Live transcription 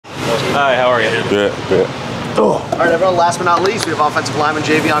Hi, how are you? Good, good. All right, everyone, last but not least, we have offensive lineman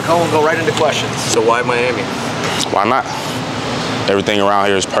Javion Cohen. We'll go right into questions. So why Miami? Why not? Everything around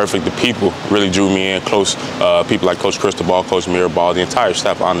here is perfect. The people really drew me in close. People like Coach Cristobal, Coach Mirabal, the entire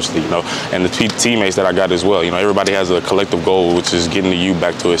staff, honestly, and the teammates that I got as well. Everybody has a collective goal, which is getting the U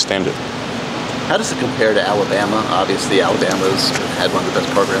back to its standard. How does it compare to Alabama? Obviously, Alabama's had one of the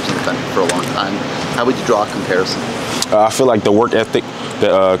best programs in the country for a long time. How would you draw a comparison? I feel like the work ethic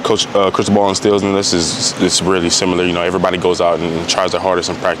that Coach Cristobal instills in us is really similar. Everybody goes out and tries their hardest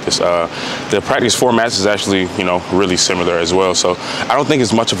in practice. The practice formats is actually, really similar as well. So I don't think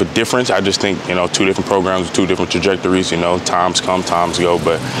it's much of a difference. I just think, two different programs with two different trajectories. Times come, times go.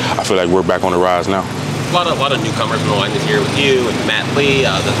 But I feel like we're back on the rise now. A lot of newcomers in the line this year with you and Matt Lee,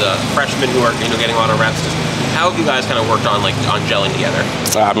 the freshmen who are getting a lot of reps. Just how have you guys kind of worked on gelling together?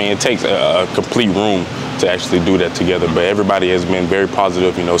 It takes a complete room to actually do that together, but everybody has been very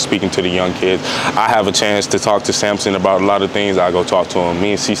positive, speaking to the young kids. I have a chance to talk to Samson about a lot of things. I go talk to him.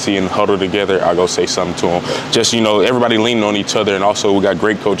 Me and CC in the huddle together, I go say something to him. Just, everybody leaning on each other, and also we got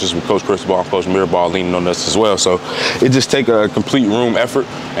great coaches with Coach Cristobal and Coach Mirabal leaning on us as well. So it just takes a complete room effort,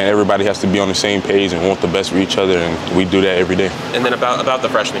 and everybody has to be on the same page and want the best for each other, and we do that every day. And then about the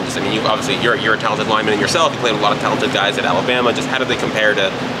freshmen, you're a talented lineman in yourself. You played with a lot of talented guys at Alabama. Just how do they compare to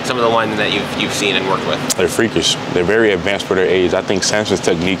some of the linemen that you've seen and worked with? They're freakish. They're very advanced for their age. I think Samson's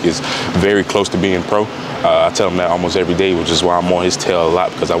technique is very close to being pro. I tell him that almost every day, which is why I'm on his tail a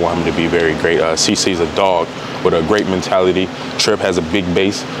lot, because I want him to be very great. CC's a dog with a great mentality. Trip has a big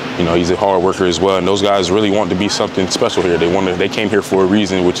base. He's a hard worker as well. And those guys really want to be something special here. They came here for a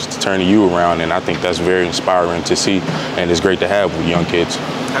reason, which is to turn the U around. And I think that's very inspiring to see, and it's great to have with young kids.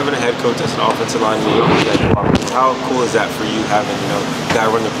 Having a head coach that's an offensive lineman, how cool is that for you, having a guy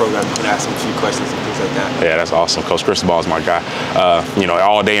run the program, you can ask him a few questions and things like that? Yeah, that's awesome. Coach Cristobal is my guy.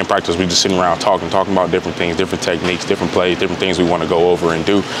 All day in practice, we just sitting around talking about different things, different techniques, different plays, different things we want to go over and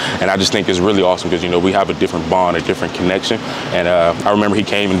do. And I just think it's really awesome because, we have a different bond, a different connection. And I remember he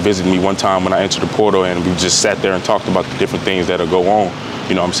came and visited me one time when I entered the portal, and we just sat there and talked about the different things that'll go on,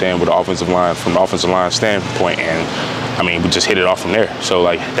 with the offensive line, from the offensive line standpoint. And we just hit it off from there. So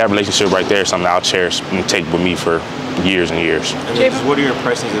that relationship right there is something I'll cherish and take with me for years and years. And then what are your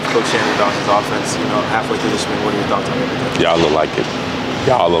impressions of Coach Shannon Dawson's offense? Halfway through the spring, what are your thoughts on everything? Y'all look like it.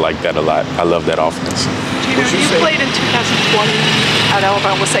 Y'all look like that a lot. I love that offense. You played in 2020 at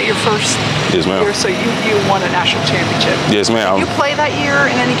Alabama. Was that your first yes, ma'am. year? So you won a national championship. Yes, ma'am. Did you play that year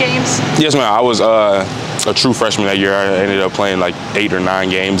in any games? Yes, ma'am. I was a true freshman that year. I ended up playing 8 or 9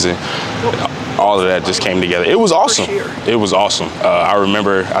 games, and all of that just came together. It was awesome. It was awesome. I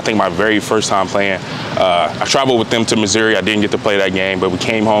remember, I think my very first time playing, I traveled with them to Missouri. I didn't get to play that game, but we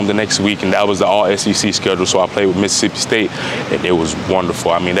came home the next week, and that was the all-SEC schedule, so I played with Mississippi State, and it was wonderful.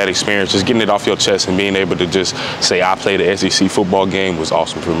 That experience, just getting it off your chest and being able to just say I played an SEC football game was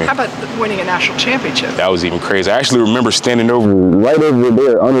awesome for me. How about winning a national championship? That was even crazy. I actually remember standing right over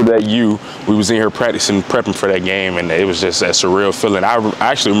there under that U. We was in here practicing, prepping for that game, and it was just a surreal feeling. I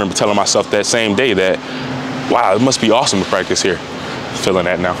actually remember telling myself that same day that, wow, it must be awesome to practice here. Feeling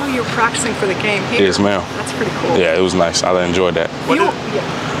that now. Oh, you're practicing for the game here? Yes, ma'am. That's pretty cool. Yeah, it was nice. I enjoyed that.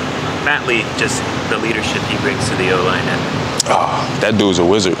 Matt Lee, just the leadership he brings to the O-line. That dude's a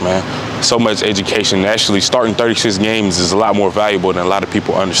wizard, man. So much education. Actually, starting 36 games is a lot more valuable than a lot of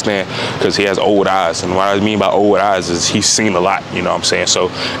people understand because he has old eyes. And what I mean by old eyes is he's seen a lot, So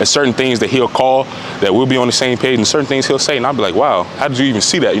there's certain things that he'll call that we'll be on the same page, and certain things he'll say, and I'll be like, wow, how did you even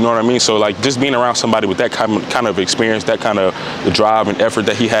see that? You know what I mean? So just being around somebody with that kind of experience, that kind of the drive and effort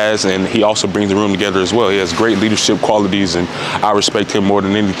that he has, and he also brings the room together as well. He has great leadership qualities, and I respect him more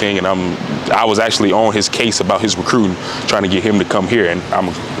than anything. And I was actually on his case about his recruiting, trying to get him to come here, and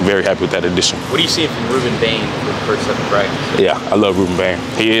I'm very happy with that addition. What do you see from Ruben Bain for the first step of practice? Yeah, I love Ruben Bain.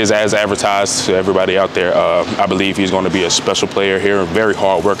 He is as advertised to everybody out there. I believe he's going to be a special player here, a very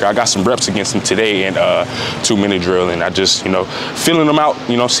hard worker. I got some reps against him today in 2-minute drill, and I just, feeling him out,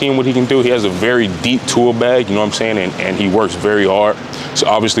 seeing what he can do. He has a very deep tool bag, and he works very hard. So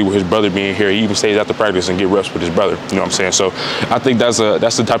obviously with his brother being here, he even stays after practice and get reps with his brother, So I think that's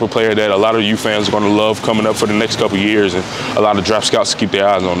the type of player that a lot of you fans are going to love coming up for the next couple of years, and a lot of draft scouts to keep their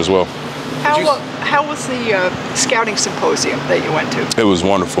eyes on as well. How was the scouting symposium that you went to? It was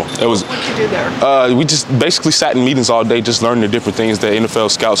wonderful. It was. What did you do there? We just basically sat in meetings all day, just learning the different things that NFL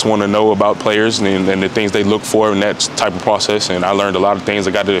scouts want to know about players and the things they look for in that type of process. And I learned a lot of things.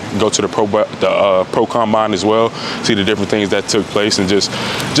 I got to go to the pro combine as well, see the different things that took place, and just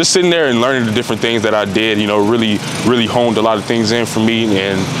sitting there and learning the different things that I did. You know, really honed a lot of things in for me.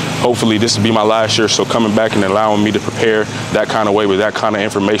 And hopefully this will be my last year. So coming back and allowing me to prepare that kind of way with that kind of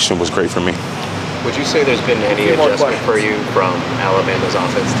information was great for me. Would you say there's been any adjustment for you from Alabama's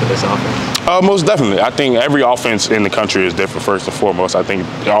offense to this offense? Most definitely. I think every offense in the country is different, first and foremost. I think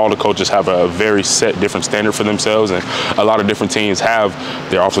all the coaches have a very set different standard for themselves, and a lot of different teams have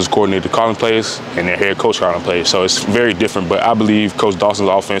their offensive coordinator calling plays and their head coach calling plays. So it's very different, but I believe Coach Dawson's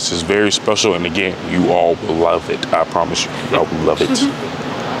offense is very special, and again, you all will love it. I promise you. You all will love it.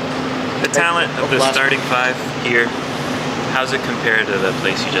 The talent of the starting five here, how's it compared to the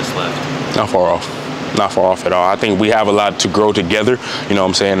place you just left? Not far off. Not far off at all. I think we have a lot to grow together, you know what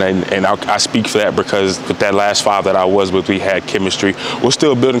I'm saying? And I speak for that because with that last five that I was with, we had chemistry. We're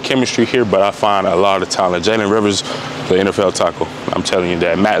still building chemistry here, but I find a lot of talent. Jalen Rivers, the NFL tackle. I'm telling you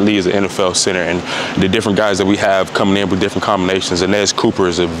that. Matt Lee is an NFL center, and the different guys that we have coming in with different combinations. And Inez Cooper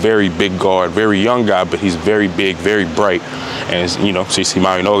is a very big guard, very young guy, but he's very big, very bright. And, you know, CC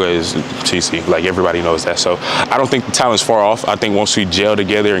Marinoga is CC, like everybody knows that. So I don't think the talent's far off. I think once we gel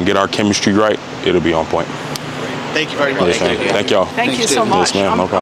together and get our chemistry right, it'll be on point. Thank you very much. Yes, thank y'all. Thank you so much. Yes, ma'am. No problem.